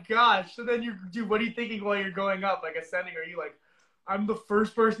my gosh. So then dude, what are you thinking while you're going up, like ascending? Are you like, I'm the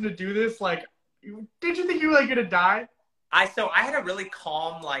first person to do this? Like, did you think you were like gonna die? I had a really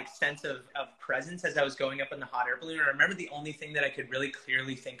calm, like, sense of presence as I was going up in the hot air balloon. And I remember the only thing that I could really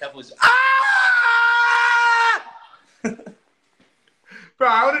clearly think of was, ah! Bro,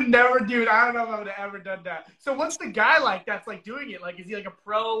 I would have never, dude. I don't know if I would have ever done that. So what's the guy like that's like doing it? Like, is he like a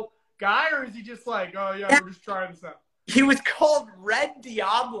pro guy, or is he just like, oh yeah, we're just trying this out? He was called Red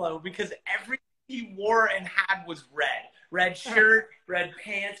Diablo because everything he wore and had was red. Red shirt, red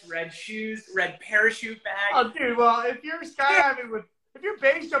pants, red shoes, red parachute bag. Oh, dude, well, if you're skydiving if you're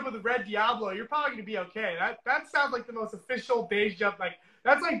base jumping with Red Diablo, you're probably gonna be okay. That sounds like the most official base jump. Like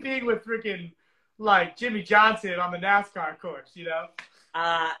that's like being with freaking like Jimmy Johnson on the NASCAR course, you know?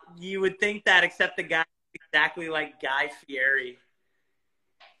 You would think that, except the guy exactly like Guy Fieri.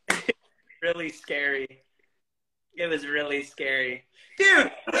 Really scary. It was really scary,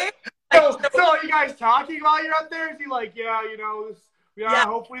 dude. So are you guys talking while you're up there? Is he like, yeah, you know,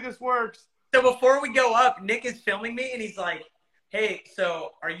 hopefully this works? So before we go up, Nick is filming me, and he's like, hey,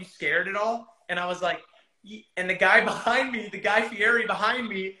 so are you scared at all? And I was like, and the guy behind me, the Guy Fieri behind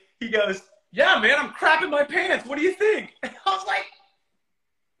me, he goes, yeah, man, I'm crapping my pants. What do you think? And I was like,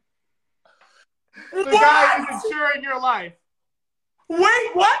 the guy is insuring your life. Wait,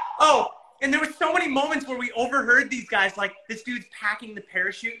 what? Oh, and there were so many moments where we overheard these guys, like, this dude's packing the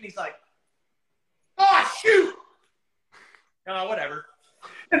parachute, and he's like, oh, shoot. Whatever.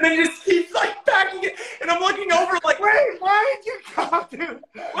 And then he just keeps, like, packing it, and I'm looking over, like, wait, why did you come, dude?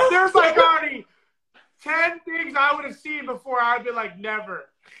 There's, like, already 10 things I would have seen before I'd be like, never.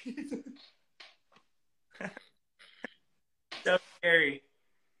 So scary.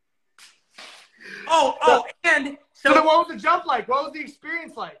 And so then what was the jump like? What was the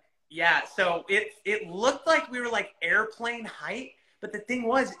experience like? Yeah, so it looked like we were like airplane height, but the thing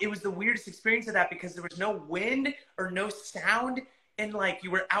was, it was the weirdest experience of that because there was no wind or no sound, and like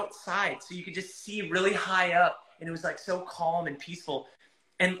you were outside, so you could just see really high up, and it was like so calm and peaceful.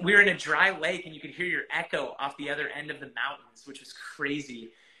 And we were in a dry lake, and you could hear your echo off the other end of the mountains, which was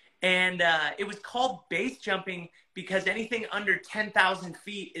crazy. And it was called base jumping because anything under 10,000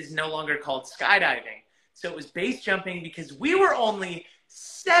 feet is no longer called skydiving. So it was base jumping because we were only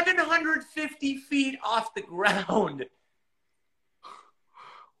 750 feet off the ground.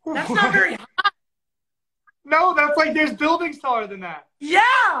 That's not very high. No, that's like there's buildings taller than that.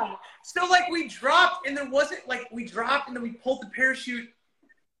 Yeah. So like we dropped and there wasn't like we dropped and then we pulled the parachute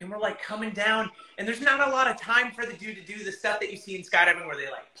and we're like coming down and there's not a lot of time for the dude to do the stuff that you see in skydiving where they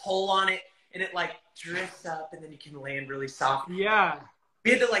like pull on it and it like drifts up and then you can land really soft. Yeah.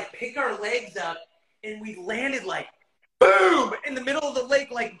 We had to like pick our legs up and we landed like boom in the middle of the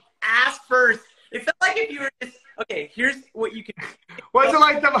lake, like ass first. It felt like if you were just, okay, here's what you can. Was it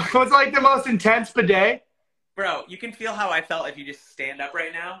like the most intense bidet? Bro, you can feel how I felt if you just stand up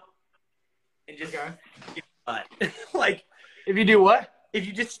right now and just okay. Your butt. Like if you do what? If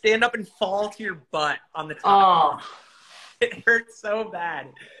you just stand up and fall to your butt on the top. Oh. It hurts so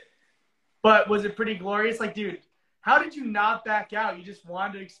bad. But was it pretty glorious? Like, dude, how did you not back out? You just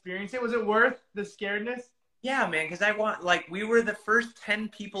wanted to experience it. Was it worth the scaredness? Yeah, man, because we were the first 10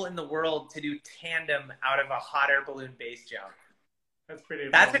 people in the world to do tandem out of a hot air balloon base jump. That's pretty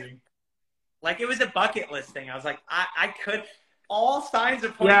amazing. It was a bucket list thing. I was like, I could, all signs are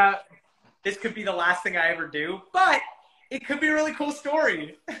pointing. Yeah. This could be the last thing I ever do, but it could be a really cool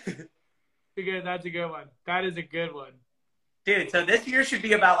story. That's a good one. That is a good one. Dude, so this year should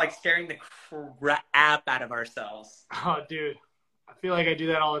be about like scaring the crap out of ourselves. Oh, dude. I feel like I do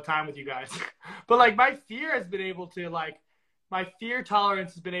that all the time with you guys. But like my fear has been able to my fear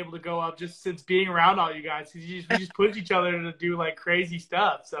tolerance has been able to go up just since being around all you guys. Because we just push each other to do like crazy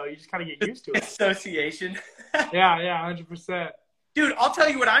stuff. So you just kind of get used to it. Association. Yeah, 100%. Dude, I'll tell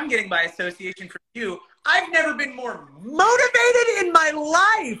you what I'm getting by association from you. I've never been more motivated in my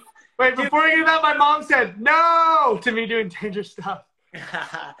life. Wait, before you get that, my mom said no to me doing dangerous stuff.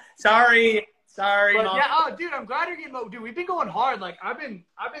 Sorry, but Mom. Yeah, oh, dude, I'm glad you're getting dude, we've been going hard. Like I've been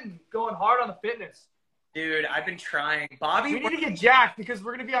going hard on the fitness. Dude, I've been trying. Bobby, we need to get jacked because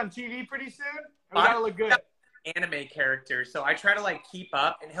we're gonna be on TV pretty soon. And we gotta look good. Anime character, so I try to like keep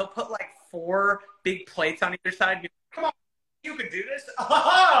up, and he'll put like 4 big plates on either side. Come on, you can do this.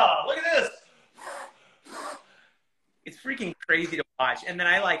 Ah, look at this. It's freaking crazy to watch. And then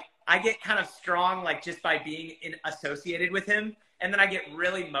I get kind of strong like just by being associated with him. And then I get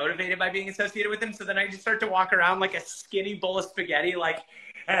really motivated by being associated with him. So then I just start to walk around like a skinny bowl of spaghetti, like,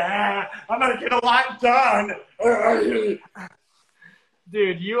 I'm going to get a lot done.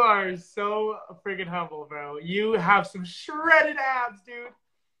 Dude, you are so freaking humble, bro. You have some shredded abs, dude.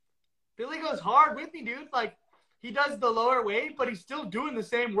 Billy goes hard with me, dude. Like, he does the lower weight, but he's still doing the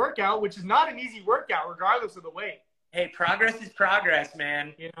same workout, which is not an easy workout regardless of the weight. Hey, progress is progress,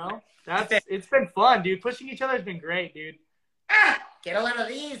 man. You know? It's been fun, dude. Pushing each other has been great, dude. Get a load of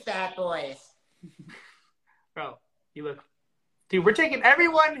these bad boys. Bro, you look. Dude, we're taking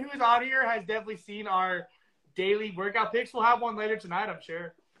everyone who's on here has definitely seen our daily workout pics. We'll have one later tonight, I'm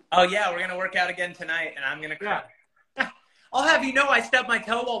sure. Oh, yeah, we're going to work out again tonight, and I'm going to cry. Yeah. I'll have you know I stubbed my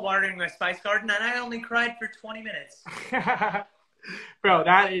toe while watering my spice garden, and I only cried for 20 minutes. Bro,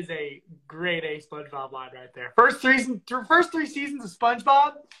 that is a grade A SpongeBob line right there. First three seasons of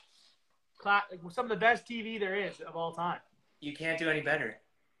SpongeBob, some of the best TV there is of all time. You can't do any better.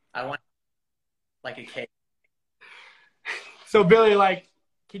 I want like a cake. So, Billy, like,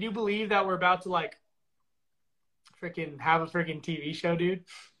 can you believe that we're about to, like, freaking have a freaking TV show, dude?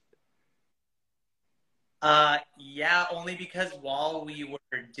 Yeah, only because while we were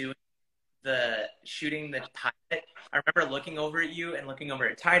shooting the pilot, I remember looking over at you and looking over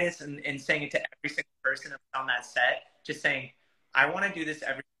at Titus and saying it to every single person that was on that set, just saying, I want to do this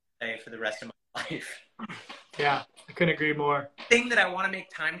every day for the rest of my life. Yeah, I couldn't agree more. The thing that I want to make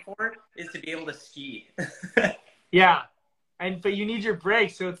time for is to be able to ski. Yeah. But you need your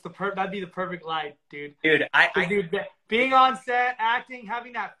break, so that'd be the perfect life, dude. Dude, Dude, being on set, acting,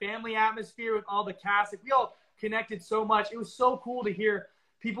 having that family atmosphere with all the cast, like, we all connected so much. It was so cool to hear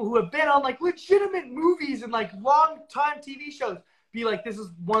people who have been on, like, legitimate movies and, like, long-time TV shows be like, this is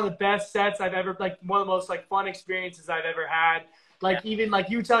one of the best sets I've ever, like, one of the most, like, fun experiences I've ever had. Like, even,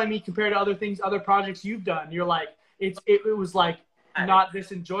 like, you telling me compared to other things, other projects you've done, you're like, it was, like, not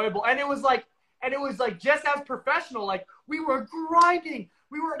this enjoyable. And it was, like, just as professional. Like, we were grinding.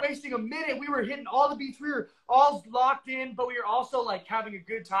 We weren't wasting a minute. We were hitting all the beats. We were all locked in, but we were also, like, having a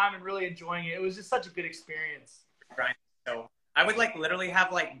good time and really enjoying it. It was just such a good experience. Right. So I would, like, literally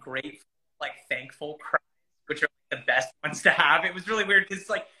have, like, great, like, thankful cries, which are like, the best ones to have. It was really weird because,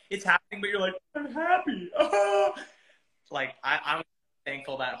 like, it's happening, but you're like, I'm happy. Oh. Like, I'm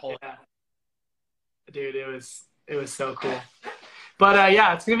thankful that whole time. Dude, it was so cool. But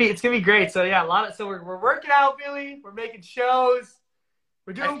yeah, it's gonna be great. So yeah, so we're working out, Billy. We're making shows.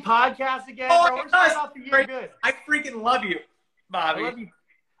 We're doing podcasts again. Oh, bro. We're starting off the year good. I freaking love you, Bobby.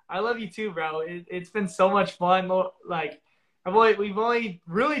 I love you too, bro. It's been so much fun. Like, we've only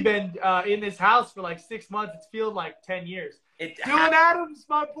really been in this house for like 6 months. It's feels like 10 years. Dylan Adams,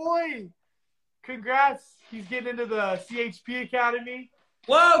 my boy. Congrats. He's getting into the CHP Academy.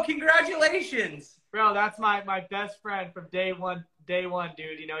 Whoa, congratulations. Bro, that's my best friend from day one,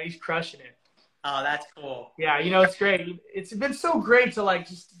 dude. You know, he's crushing it. Oh, that's cool. Yeah, you know, it's great. It's been so great to, like,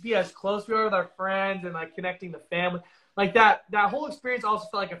 just be as close we are with our friends and, like, connecting the family. Like, that whole experience also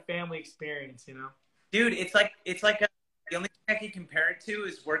felt like a family experience, you know? Dude, it's like the only thing I can compare it to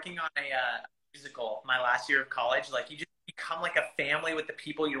is working on a musical my last year of college. Like, you just become like a family with the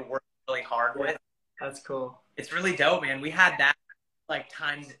people you're working really hard with. That's cool. It's really dope, man. We had that, like,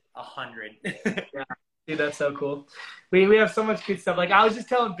 times 100. Yeah, dude, that's so cool. We have so much good stuff. Like, I was just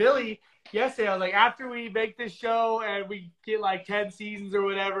telling Billy yesterday, I was like, after we make this show and we get like 10 seasons or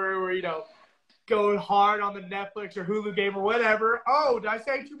whatever, or, you know, going hard on the Netflix or Hulu game or whatever. Oh, did I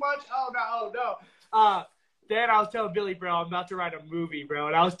say too much? Oh, no. Then I was telling Billy, bro, I'm about to write a movie, bro.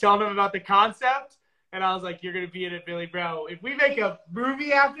 And I was telling him about the concept, and I was like, you're going to be in it, Billy, bro. If we make a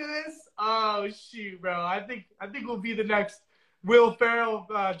movie after this, oh, shoot, bro. I think we'll be the next Will Ferrell,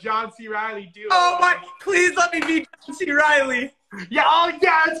 John C. Reilly duo. Oh, my, please let me be John C. Reilly. Yeah, oh,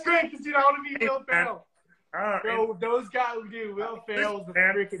 yeah, that's great, because, dude, I want to be Will Ferrell. Bro, those guys, dude, Will Ferrell's the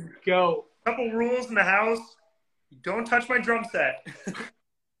freaking GOAT. Couple rules in the house. Don't touch my drum set.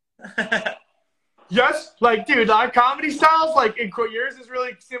 Yes, like, dude, our comedy styles, like, yours is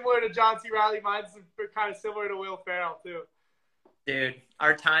really similar to John C. Reilly. Mine's kind of similar to Will Ferrell, too. Dude,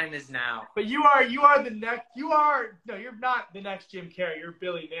 our time is now. But you're not the next Jim Carrey. You're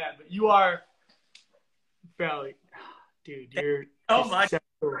Billy Mann, but you are, Billy. Dude, you're so much. So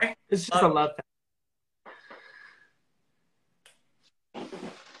cool. It's just a love thing.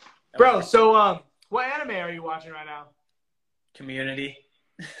 Bro, so, what anime are you watching right now? Community.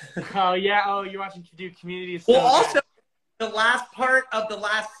 Oh, yeah. Oh, you're watching Community. So well, also, the last part of the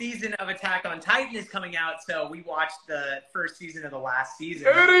last season of Attack on Titan is coming out, so we watched the first season of the last season.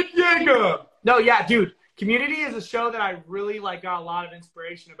 No, yeah, dude. Community is a show that I really, like, got a lot of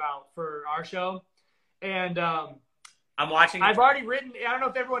inspiration about for our show. And I'm watching. I've already written, I don't know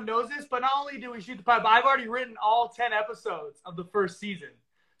if everyone knows this, but not only do we shoot the pilot, but I've already written all 10 episodes of the first season.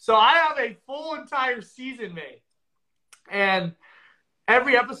 So I have a full entire season made. And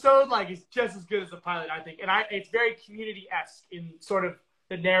every episode, like, is just as good as the pilot, I think. And it's very Community-esque in sort of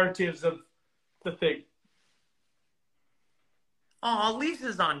the narratives of the thing. Oh,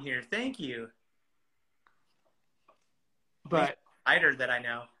 Lisa's on here. Thank you. But Lighter that I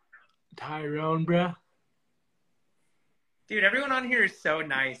know. Tyrone, bruh. Dude, everyone on here is so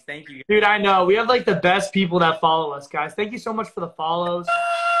nice. Thank you. Dude, I know. We have, like, the best people that follow us, guys. Thank you so much for the follows.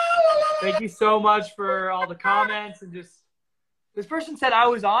 Thank you so much for all the comments and just This person said I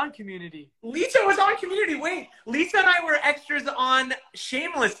was on Community. Lisa was on Community. Wait, Lisa and I were extras on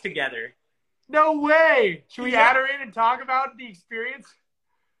Shameless together. No way. Should we Yeah. add her in and talk about the experience?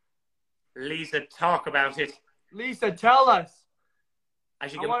 Lisa, talk about it. Lisa, tell us. I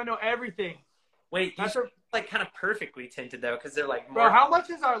should I get. want to know everything. Wait, That's these are like kind of perfectly tinted though, because they're like Bro, more. how much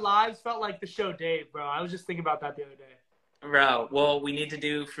has our lives felt like the show Dave, bro? I was just thinking about that the other day. Bro, well, we need to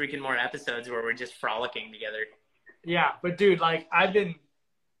do freaking more episodes where we're just frolicking together. Yeah, but dude, like I've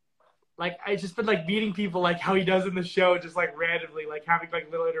just been like meeting people like how he does in the show, just like randomly, like having like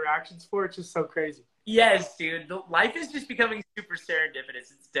little interactions for it. It's just so crazy. Yes, dude. Life is just becoming super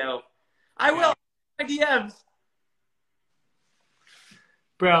serendipitous. It's dope. I will. My DMs.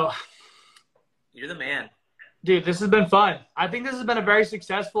 Bro, You're the man. dude, this has been fun. I think this has been a very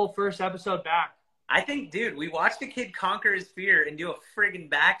successful first episode back. I think, dude, we watched a kid conquer his fear and do a friggin'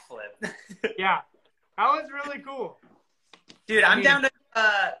 backflip. Yeah, that was really cool. Dude, I'm down to,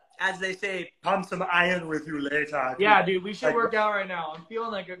 as they say, Pump some iron with you later. Yeah, dude, we should work out right now. I'm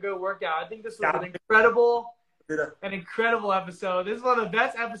feeling like a good workout. I think this was an incredible episode. This is one of the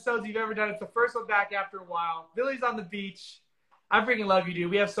best episodes you've ever done. It's the first one back after a while. Billy's on the beach. I freaking love you,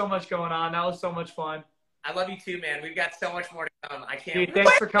 dude. We have so much going on. That was so much fun. I love you too, man. We've got so much more to come. I can't Dude,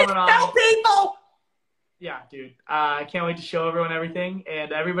 thanks for coming on. Tell people! Yeah, dude. I can't wait to show everyone everything.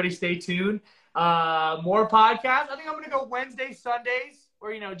 And everybody stay tuned. More podcasts. I think I'm going to go Wednesday, Sundays,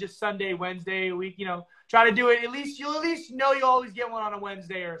 or, just Sunday, Wednesday a week. Try to do it. You'll at least know you always get one on a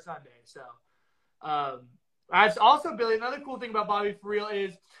Wednesday or a Sunday. So, also, Billy, another cool thing about Bobby For Real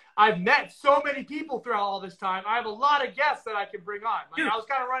is I've met so many people throughout all this time. I have a lot of guests that I can bring on. Like, I was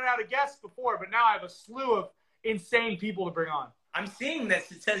kind of running out of guests before, but now I have a slew of insane people to bring on. I'm seeing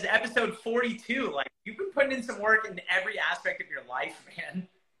this. It says episode 42. Like, you've been putting in some work in every aspect of your life, man.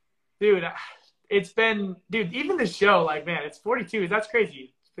 Dude, even this show, like, man, it's 42. That's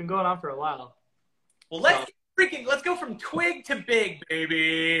crazy. It's been going on for a while. Well, let's go from twig to big,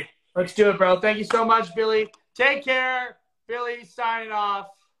 baby. Let's do it, bro. Thank you so much, Billy. Take care. Billy signing off.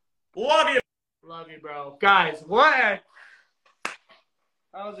 Love you. Love you, bro. Guys, that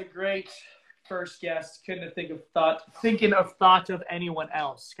was a great first guest. Couldn't have thinking of thought of anyone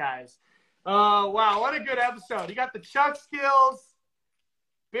else, guys. Wow, what a good episode. You got the Chuck skills,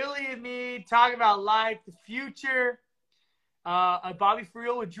 Billy and me talking about life, the future. A Bobby For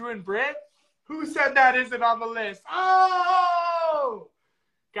Real with Drew and Britt. Who said that isn't on the list? Oh!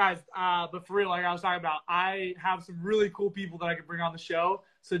 Guys, but for real, like I was talking about, I have some really cool people that I can bring on the show.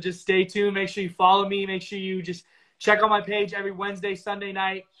 So just stay tuned. Make sure you follow me. Make sure you just check on my page every Wednesday, Sunday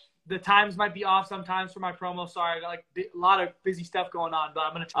night. The times might be off sometimes for my promo. Sorry, I got like a lot of busy stuff going on, but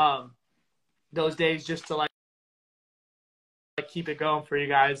I'm gonna those days just to like keep it going for you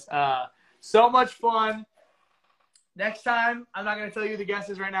guys. So much fun. Next time, I'm not gonna tell you who the guest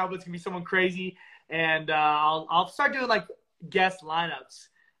is right now, but it's gonna be someone crazy, and I'll start doing like guest lineups.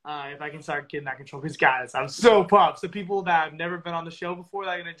 If I can start getting that control. Because, guys, I'm so pumped. Some people that have never been on the show before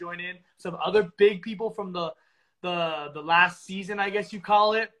that are going to join in. Some other big people from the last season, I guess you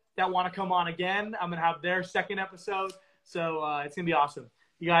call it, that want to come on again. I'm going to have their second episode. So it's going to be awesome.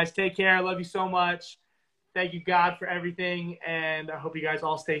 You guys take care. I love you so much. Thank you, God, for everything. And I hope you guys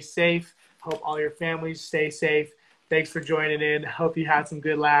all stay safe. Hope all your families stay safe. Thanks for joining in. Hope you had some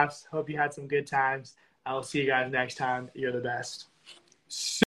good laughs. Hope you had some good times. I will see you guys next time. You're the best.